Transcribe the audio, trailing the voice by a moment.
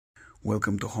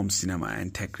Welcome to Home Cinema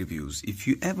and Tech Reviews. If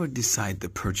you ever decide to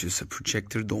purchase a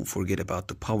projector, don't forget about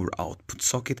the power output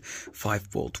socket,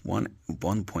 5V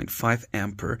 1.5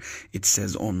 ampere. It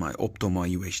says on my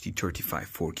Optoma UHD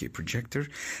 35 4K projector.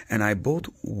 And I bought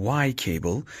Y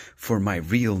cable for my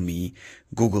Realme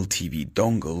Google TV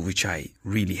dongle, which I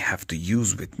really have to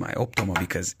use with my Optoma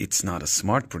because it's not a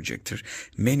smart projector.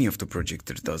 Many of the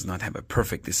projectors does not have a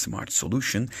perfectly smart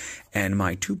solution. And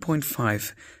my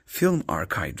 2.5 film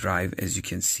archive drive, as you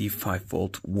can see,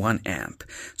 5V 1 amp.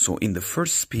 So in the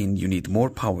first spin you need more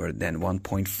power than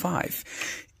 1.5.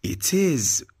 It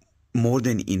is more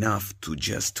than enough to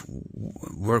just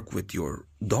work with your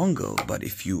dongle, but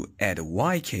if you add a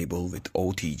Y cable with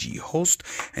OTG host,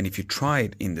 and if you try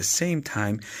it in the same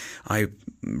time, I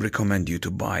recommend you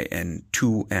to buy an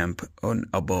 2 amp and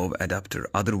above adapter.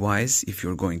 Otherwise, if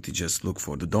you're going to just look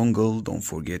for the dongle, don't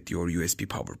forget your USB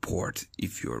power port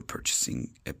if you're purchasing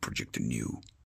a projector new.